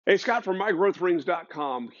Hey, Scott from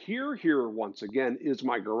MyGrowthRings.com. Here once again is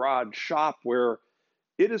my garage shop where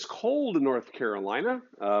it is cold in North Carolina.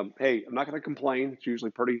 Hey, I'm not going to complain. It's usually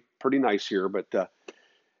pretty nice here, but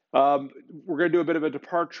we're going to do a bit of a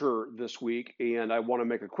departure this week, and I want to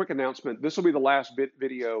make a quick announcement. This will be the last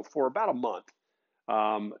video for about a month.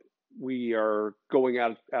 Um, we are going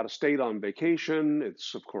out of state on vacation.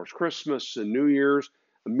 It's, of course, Christmas and New Year's.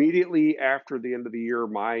 Immediately after the end of the year,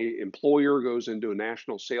 my employer goes into a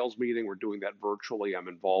national sales meeting. We're doing that virtually. I'm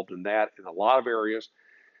involved in that in a lot of areas.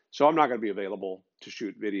 So I'm not going to be available to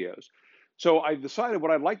shoot videos. So I decided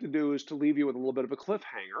what I'd like to do is to leave you with a little bit of a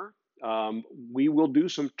cliffhanger. We will do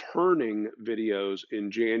some turning videos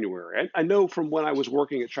in January. I know from when I was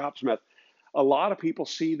working at Shopsmith, a lot of people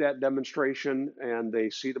see that demonstration and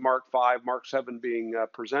they see the Mark V, Mark 7 being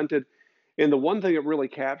presented. And the one thing that really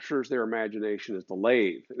captures their imagination is the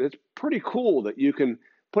lathe. And it's pretty cool that you can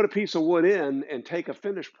put a piece of wood in and take a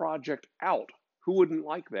finished project out. Who wouldn't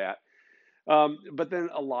like that? But then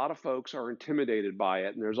a lot of folks are intimidated by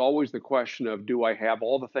it. And there's always the question of, do I have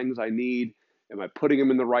all the things I need? Am I putting them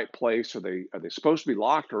in the right place? Are they supposed to be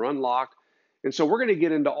locked or unlocked? And so we're going to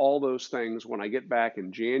get into all those things when I get back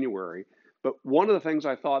in January. But one of the things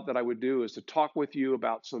I thought that I would do is to talk with you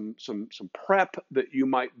about some prep that you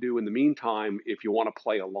might do in the meantime if you want to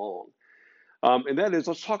play along. And that is,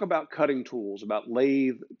 let's talk about cutting tools, about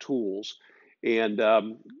lathe tools. And I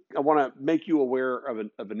want to make you aware of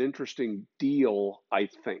an interesting deal, I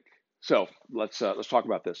think. So let's talk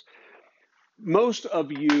about this. Most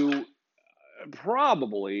of you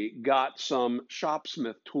probably got some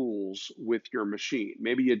Shopsmith tools with your machine.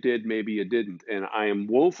 Maybe you did, maybe you didn't. And I am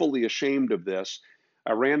woefully ashamed of this.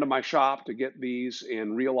 I ran to my shop to get these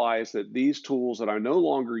and realized that these tools that I no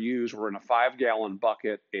longer use were in a 5-gallon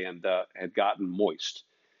bucket and had gotten moist.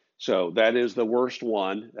 So that is the worst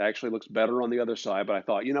one. It actually looks better on the other side, but I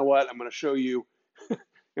thought, you know what? I'm going to show you,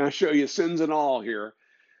 sins and all here.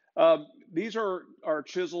 These are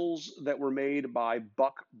chisels that were made by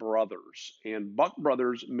Buck Brothers, and Buck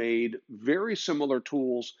Brothers made very similar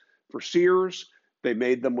tools for Sears. They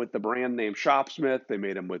made them with the brand name Shopsmith. They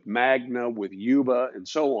made them with Magna, with Yuba, and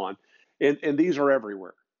so on. And these are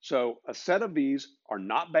everywhere. So a set of these are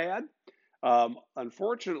not bad.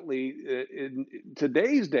 Unfortunately, in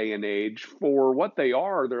today's day and age, for what they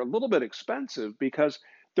are, they're a little bit expensive because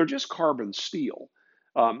they're just carbon steel.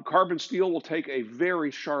 Carbon steel will take a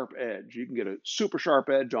very sharp edge. You can get a super sharp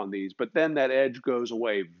edge on these, but then that edge goes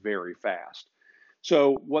away very fast.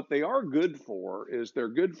 So what they are good for is they're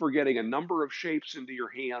good for getting a number of shapes into your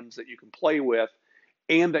hands that you can play with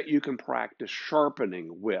and that you can practice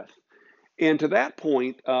sharpening with. And to that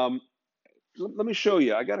point, let me show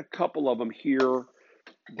you. I got a couple of them here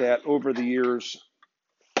that over the years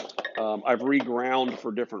I've reground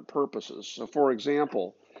for different purposes. So for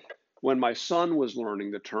example, when my son was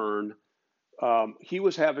learning to turn, he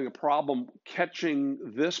was having a problem catching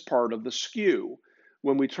this part of the skew.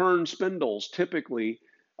 When we turn spindles, typically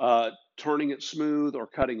turning it smooth or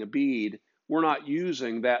cutting a bead, we're not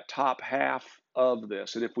using that top half of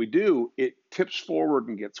this. And if we do, it tips forward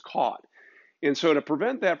and gets caught. And so to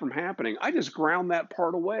prevent that from happening, I just ground that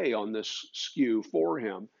part away on this skew for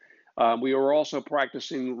him. We were also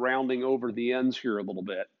practicing rounding over the ends here a little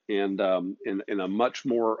bit and in a much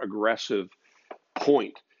more aggressive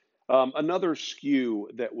point. Another skew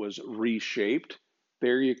that was reshaped.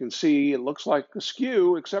 There you can see it looks like a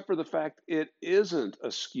skew, except for the fact it isn't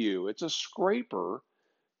a skew. It's a scraper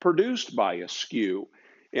produced by a skew.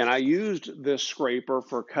 And I used this scraper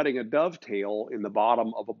for cutting a dovetail in the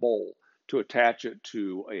bottom of a bowl to attach it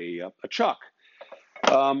to a chuck.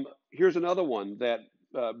 Here's another one that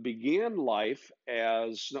began life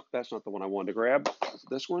as, no, that's not the one I wanted to grab.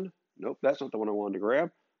 This one? Nope, that's not the one I wanted to grab.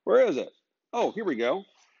 Where is it? Oh, here we go.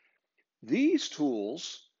 These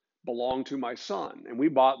tools belong to my son, and we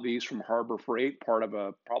bought these from Harbor Freight, part of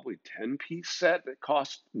a probably 10-piece set that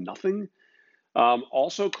cost nothing.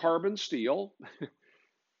 Also carbon steel.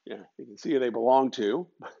 Yeah, you can see who they belong to.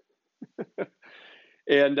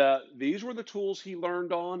 And these were the tools he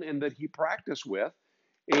learned on and that he practiced with.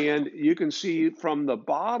 And you can see from the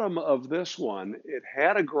bottom of this one, it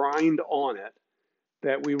had a grind on it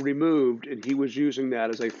that we removed, and he was using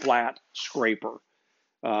that as a flat scraper.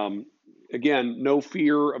 Again, no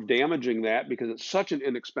fear of damaging that because it's such an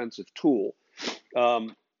inexpensive tool.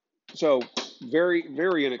 So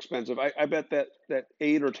very inexpensive. I bet that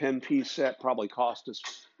 8 or 10-piece set probably cost us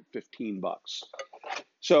 $15.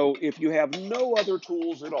 So if you have no other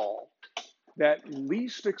tools at all, that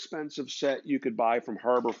least expensive set you could buy from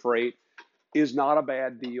Harbor Freight is not a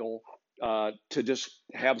bad deal to just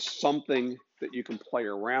have something that you can play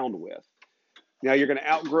around with. Now you're going to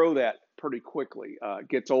outgrow that pretty quickly. It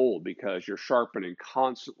gets old because you're sharpening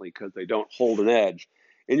constantly because they don't hold an edge.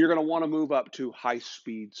 And you're going to want to move up to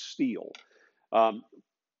high-speed steel. Um,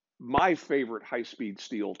 my favorite high-speed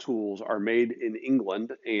steel tools are made in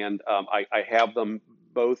England, and I have them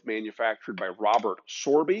both manufactured by Robert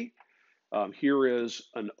Sorby. Here is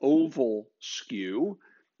an oval skew.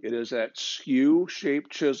 It is that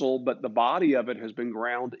skew-shaped chisel, but the body of it has been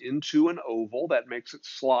ground into an oval. That makes it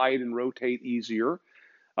slide and rotate easier.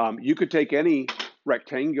 You could take any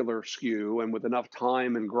rectangular skew, and with enough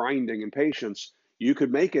time and grinding and patience, you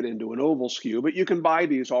could make it into an oval skew, but you can buy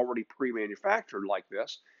these already pre-manufactured like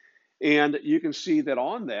this. And you can see that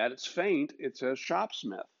on that, it's faint, it says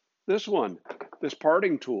Shopsmith. This one, this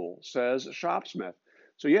parting tool says Shopsmith.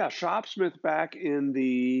 So yeah, Shopsmith back in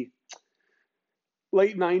the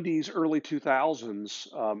late 90s, early 2000s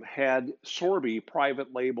had Sorby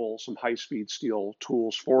private label some high-speed steel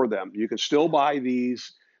tools for them. You can still buy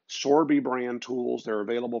these Sorby brand tools. They're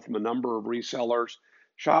available from a number of resellers.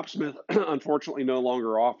 Shopsmith, unfortunately, no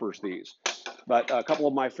longer offers these. But a couple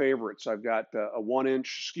of my favorites, I've got a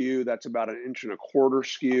 1-inch skew, that's about 1.25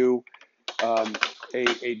 inch skew, um,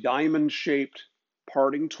 a diamond-shaped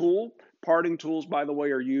parting tool. Parting tools, by the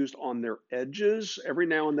way, are used on their edges. Every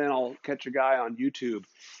now and then I'll catch a guy on YouTube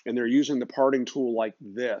and they're using the parting tool like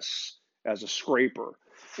this as a scraper.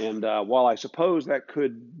 And while I suppose that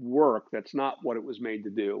could work, that's not what it was made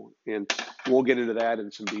to do. And we'll get into that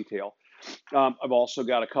in some detail. I've also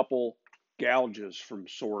got a couple gouges from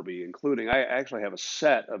Sorby, including, I actually have a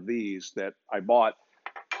set of these that I bought.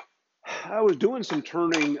 I was doing some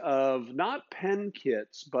turning of not pen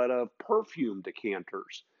kits, but of perfume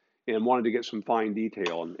decanters and wanted to get some fine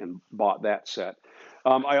detail and bought that set.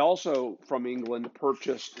 I also, from England,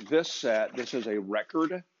 purchased this set. This is a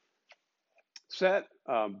record set.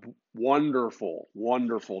 Wonderful,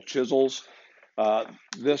 wonderful chisels.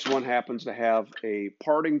 This one happens to have a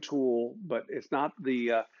parting tool, but it's not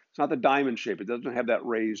the diamond shape. It doesn't have that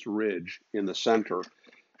raised ridge in the center.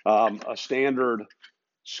 A standard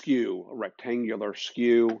skew, a rectangular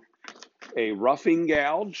skew, a roughing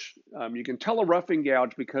gouge. You can tell a roughing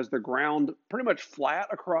gouge because they're ground pretty much flat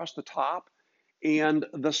across the top, and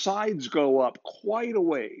the sides go up quite a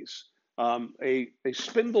ways. A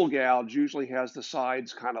spindle gouge usually has the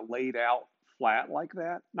sides kind of laid out flat like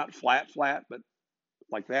that, not flat, flat, but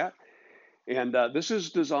like that. And this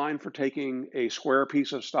is designed for taking a square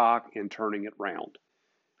piece of stock and turning it round.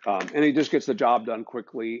 And it just gets the job done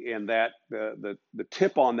quickly. And that the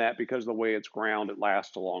tip on that, because of the way it's ground, it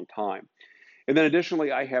lasts a long time. And then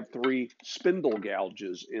additionally, I have 3 spindle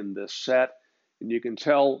gouges in this set. And you can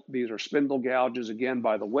tell these are spindle gouges, again,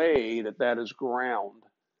 by the way that is ground.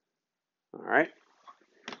 All right.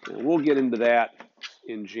 And we'll get into that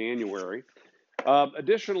in January.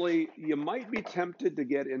 Additionally, you might be tempted to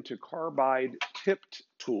get into carbide tipped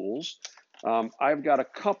tools. I've got a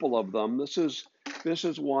couple of them. This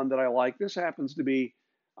is one that I like. This happens to be,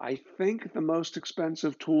 I think, the most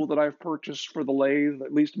expensive tool that I've purchased for the lathe,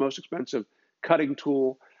 at least the most expensive cutting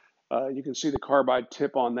tool. You can see the carbide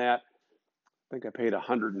tip on that. I think I paid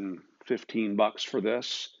 $115 for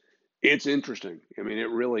this. It's interesting. I mean,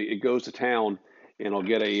 it goes to town, and it'll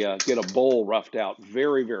get a bowl roughed out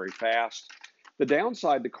very, very fast. The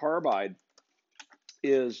downside to carbide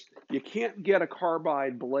is you can't get a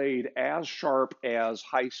carbide blade as sharp as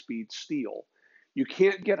high-speed steel. You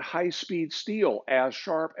can't get high-speed steel as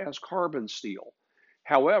sharp as carbon steel.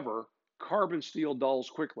 However, carbon steel dulls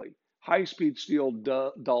quickly. High-speed steel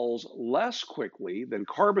dulls less quickly than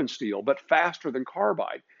carbon steel, but faster than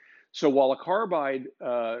carbide. So while a carbide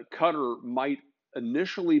cutter might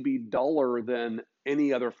initially be duller than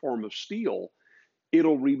any other form of steel,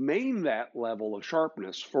 it'll remain that level of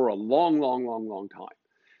sharpness for a long, long, long, long time.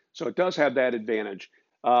 So it does have that advantage.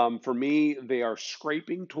 For me, they are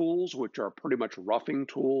scraping tools, which are pretty much roughing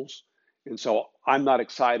tools. And so I'm not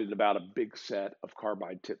excited about a big set of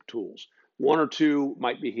carbide tip tools. 1 or 2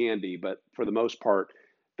 might be handy, but for the most part,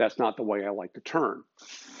 that's not the way I like to turn.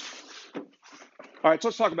 All right, so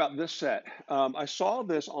let's talk about this set. I saw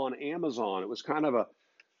this on Amazon. It was kind of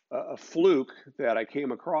a fluke that I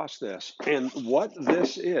came across this. And what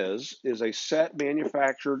this is a set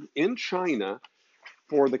manufactured in China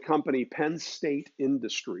for the company Penn State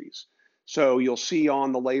Industries. So you'll see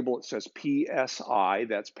on the label it says PSI,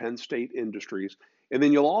 that's Penn State Industries. And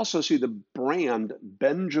then you'll also see the brand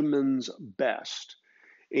Benjamin's Best.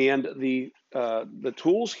 And the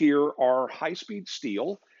tools here are high-speed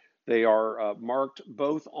steel. They are marked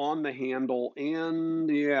both on the handle and,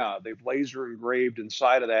 yeah, they've laser engraved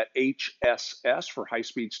inside of that HSS for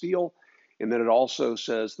high-speed steel. And then it also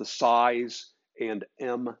says the size and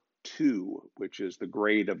M 2, which is the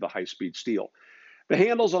grade of the high-speed steel. The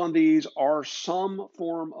handles on these are some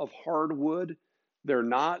form of hardwood. They're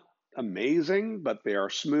not amazing, but they are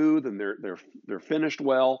smooth and they're finished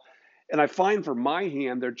well. And I find for my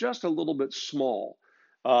hand, they're just a little bit small.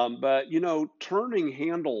 But you know, turning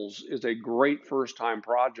handles is a great first-time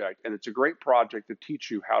project, and it's a great project to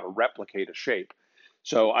teach you how to replicate a shape.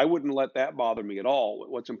 So I wouldn't let that bother me at all.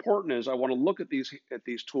 What's important is I want to look at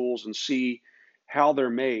these tools and see how they're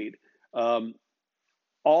made.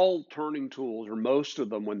 All turning tools, or most of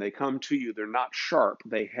them, when they come to you, they're not sharp.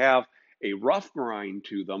 They have a rough grind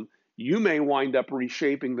to them. You may wind up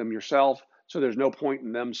reshaping them yourself, so there's no point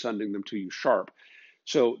in them sending them to you sharp.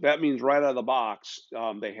 So that means right out of the box,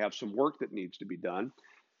 they have some work that needs to be done.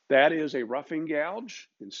 That is a roughing gouge.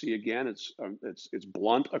 You can see again, it's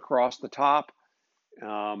blunt across the top.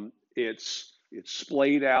 It's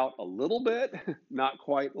splayed out a little bit, not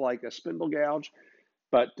quite like a spindle gouge,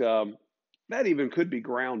 but that even could be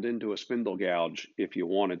ground into a spindle gouge if you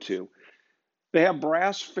wanted to. They have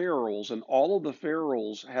brass ferrules, and all of the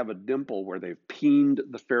ferrules have a dimple where they've peened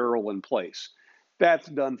the ferrule in place. That's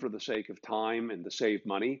done for the sake of time and to save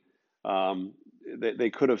money. They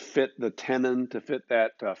could have fit the tenon to fit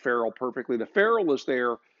that ferrule perfectly. The ferrule is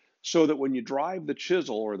there so that when you drive the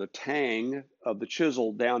chisel or the tang of the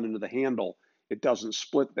chisel down into the handle, it doesn't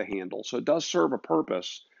split the handle. So it does serve a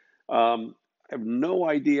purpose. I have no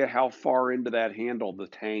idea how far into that handle the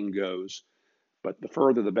tang goes, but the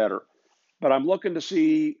further the better. But I'm looking to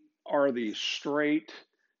see, are these straight?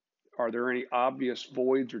 Are there any obvious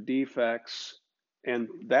voids or defects? And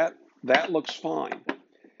that looks fine.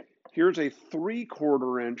 Here's a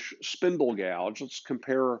 3/4 inch spindle gouge. Let's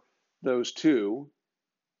compare those two.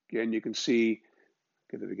 Again, you can see,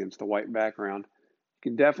 get it against the white background.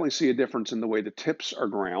 You can definitely see a difference in the way the tips are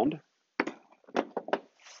ground.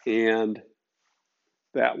 And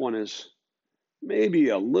that one is maybe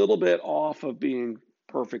a little bit off of being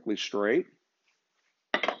perfectly straight.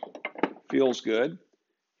 Feels good.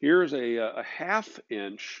 Here's a 1/2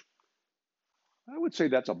 inch. I would say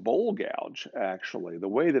that's a bowl gouge, actually. The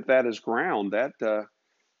way that is ground, that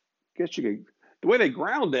guess you could, the way they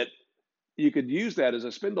ground it, you could use that as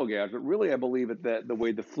a spindle gouge, but really I believe that the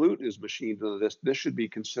way the flute is machined into this should be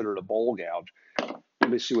considered a bowl gouge. Let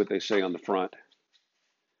me see what they say on the front.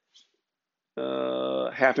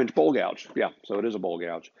 1/2 inch bowl gouge. Yeah, so it is a bowl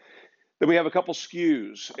gouge. Then we have a couple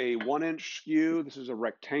skews. A 1-inch skew. This is a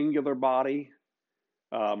rectangular body.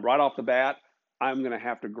 Right off the bat, I'm going to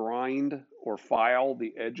have to grind or file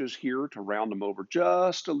the edges here to round them over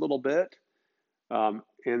just a little bit. And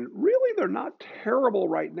really, they're not terrible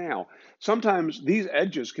right now. Sometimes these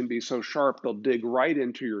edges can be so sharp, they'll dig right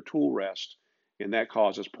into your tool rest, and that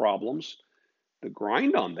causes problems. The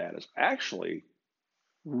grind on that is actually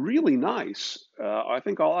really nice. I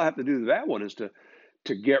think all I have to do to that one is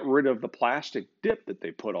to get rid of the plastic dip that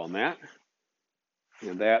they put on that.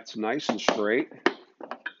 And that's nice and straight.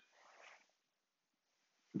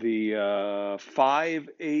 The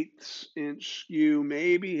 5/8 inch skew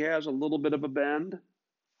maybe has a little bit of a bend.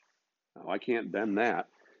 Oh, I can't bend that.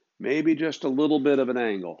 Maybe just a little bit of an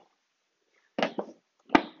angle.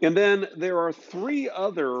 And then there are 3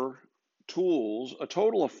 other tools, a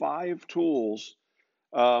total of 5 tools.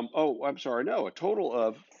 I'm sorry, no, a total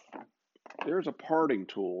of, there's a parting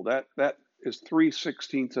tool. That is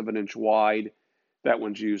 3/16 of an inch wide. That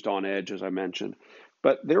one's used on edge, as I mentioned.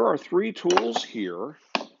 But there are 3 tools here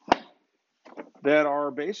that are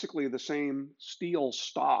basically the same steel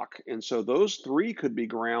stock. And so those 3 could be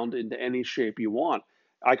ground into any shape you want.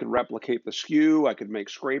 I could replicate the skew. I could make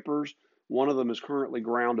scrapers. One of them is currently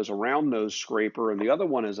ground as a round nose scraper, and the other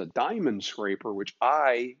one is a diamond scraper, which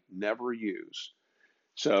I never use.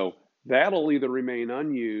 So that'll either remain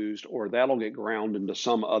unused or that'll get ground into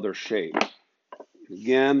some other shape.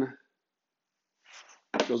 Again,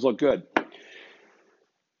 those look good.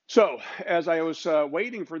 So as I was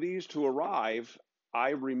waiting for these to arrive, I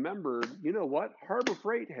remembered, you know what? Harbor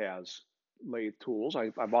Freight has lathe tools. I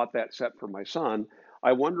bought that set for my son.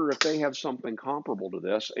 I wonder if they have something comparable to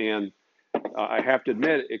this. And I have to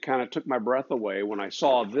admit, it kind of took my breath away when I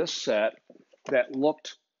saw this set that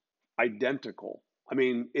looked identical. I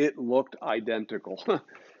mean, it looked identical.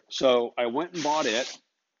 So I went and bought it.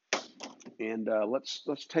 And let's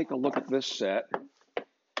take a look at this set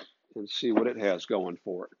and see what it has going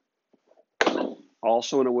for it.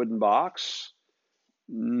 Also in a wooden box,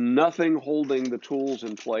 nothing holding the tools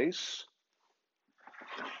in place.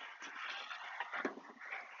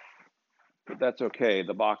 But that's okay,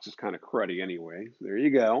 the box is kind of cruddy anyway. There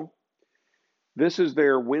you go. This is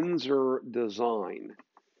their Windsor design.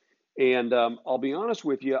 And I'll be honest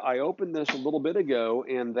with you, I opened this a little bit ago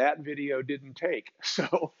and that video didn't take.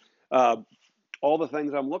 So uh, all the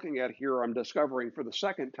things I'm looking at here, I'm discovering for the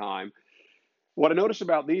second time. What I notice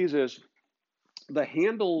about these is the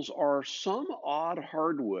handles are some odd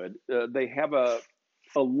hardwood. They have a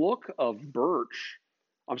look of birch,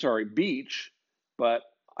 I'm sorry, beech, but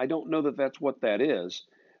I don't know that that's what that is.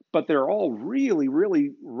 But they're all really,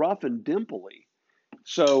 really rough and dimply.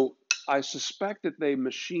 So I suspect that they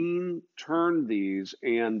machine turned these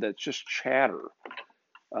and that's just chatter.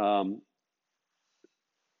 Um,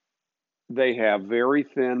 they have very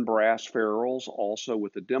thin brass ferrules also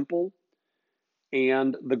with a dimple.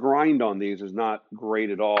 And the grind on these is not great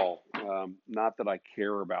at all. Not that I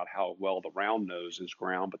care about how well the round nose is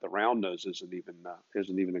ground, but the round nose isn't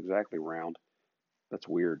even exactly round. That's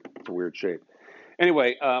weird. It's a weird shape.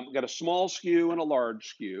 Anyway, got a small skew and a large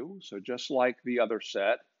skew, so just like the other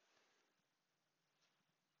set.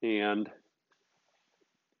 And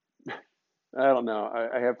I don't know.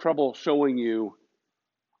 I have trouble showing you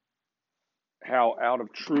how out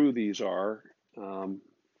of true these are.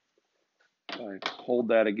 I hold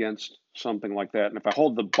that against something like that. And if I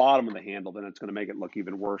hold the bottom of the handle, then it's going to make it look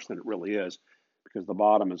even worse than it really is because the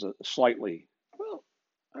bottom is a slightly, well,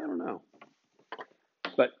 I don't know.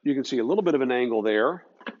 But you can see a little bit of an angle there.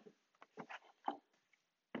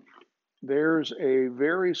 There's a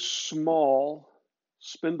very small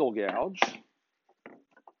spindle gouge,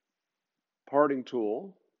 parting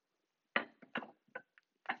tool.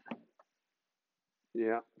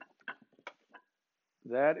 Yeah,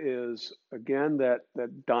 that is, again, that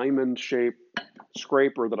diamond shaped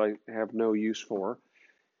scraper that I have no use for.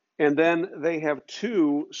 And then they have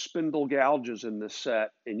two spindle gouges in this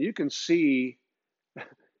set, and you can see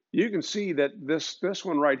that this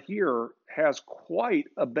one right here has quite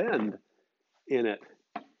a bend in it.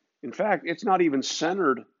 In fact, it's not even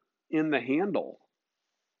centered in the handle.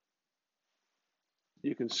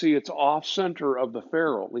 You can see it's off center of the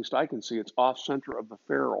ferrule. At least I can see it's off center of the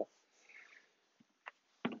ferrule.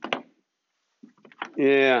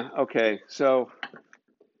 Yeah, okay. So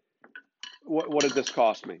what did this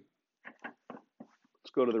cost me?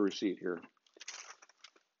 Let's go to the receipt here.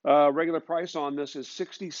 Regular price on this is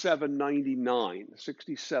 $67.99.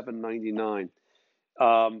 $67.99.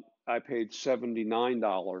 I paid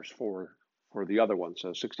 $79 for the other one,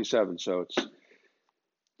 so 67. So it's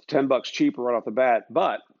 $10 cheaper right off the bat.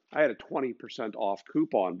 But I had a 20% off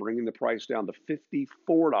coupon, bringing the price down to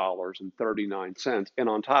 $54.39. And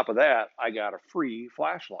on top of that, I got a free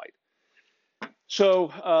flashlight.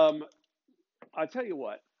 So I tell you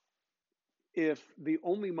what, if the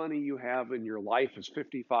only money you have in your life is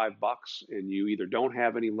 $55 and you either don't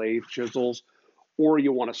have any lathe chisels or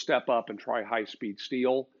you want to step up and try high-speed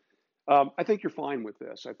steel, I think you're fine with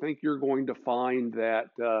this. I think you're going to find that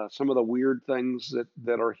some of the weird things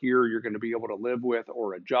that are here, you're going to be able to live with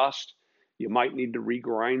or adjust. You might need to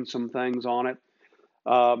regrind some things on it.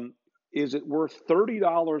 Is it worth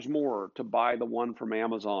 $30 more to buy the one from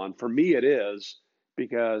Amazon? For me, it is,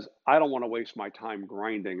 because I don't want to waste my time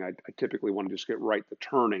grinding. I typically want to just get right to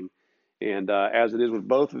turning. And as it is with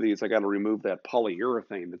both of these, I got to remove that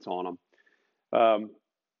polyurethane that's on them.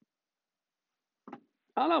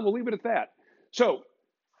 I don't know, we'll leave it at that. So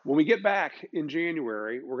when we get back in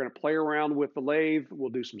January, we're going to play around with the lathe. We'll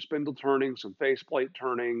do some spindle turning, some faceplate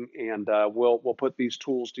turning, and we'll put these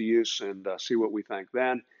tools to use and see what we think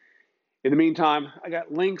then. In the meantime, I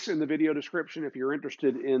got links in the video description if you're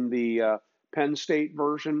interested in the Penn State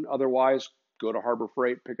version. Otherwise, go to Harbor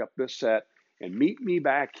Freight, pick up this set, and meet me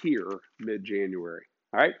back here mid-January.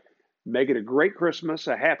 All right? Make it a great Christmas,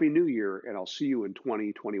 a happy New Year, and I'll see you in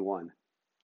 2021.